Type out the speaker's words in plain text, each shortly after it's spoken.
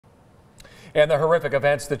And the horrific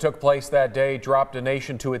events that took place that day dropped a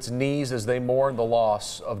nation to its knees as they mourn the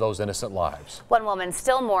loss of those innocent lives. One woman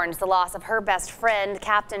still mourns the loss of her best friend,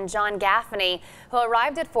 Captain John Gaffaney, who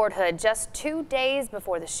arrived at Fort Hood just 2 days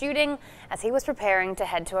before the shooting as he was preparing to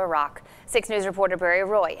head to Iraq. 6 News reporter Barry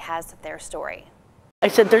Roy has their story. I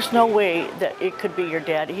said, there's no way that it could be your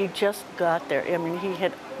dad. He just got there. I mean, he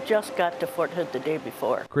had just got to Fort Hood the day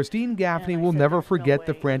before. Christine Gaffaney will never forget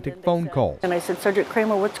the frantic phone calls. And I said, Sergeant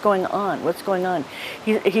Kramer, what's going on? What's going on?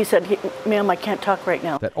 He said, ma'am, I can't talk right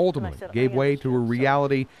now. That ultimately gave way to a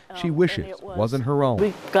reality she wishes wasn't her own.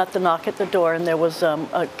 We got the knock at the door, and there was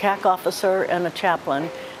a CAC officer and a chaplain,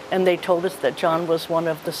 and they told us that John was one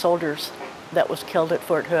of the soldiers that was killed at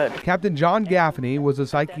Fort Hood. Captain John Gaffaney was a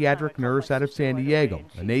psychiatric nurse out of San Diego.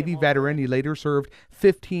 A Navy veteran, he later served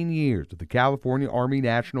 15 years with the California Army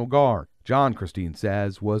National Guard. John, Christine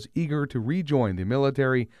says, was eager to rejoin the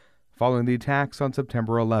military following the attacks on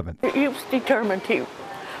September 11th. He was determined. He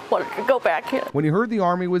wanted to go back in. When he heard the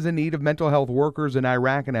Army was in need of mental health workers in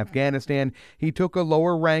Iraq and Afghanistan, he took a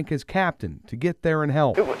lower rank as captain to get there and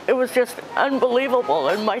help. It was just unbelievable,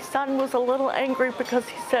 and my son was a little angry because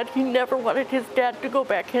he said he never wanted his dad to go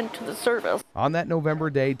back into the service. On that November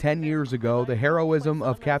day 10 years ago, the heroism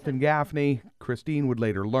of Captain Gaffaney, Christine would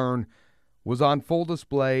later learn, was on full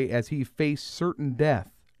display as he faced certain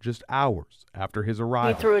death just hours after his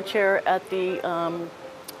arrival. He threw a chair at the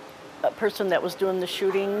person that was doing the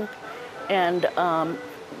shooting and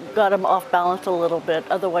got him off balance a little bit.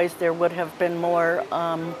 Otherwise, there would have been more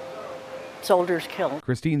soldiers killed.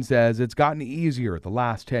 Christine says it's gotten easier the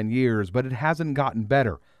last 10 years, but it hasn't gotten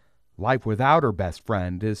better. Life without her best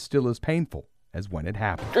friend is still as painful as when it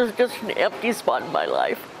happened. There's just an empty spot in my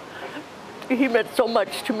life. He meant so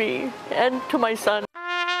much to me and to my son.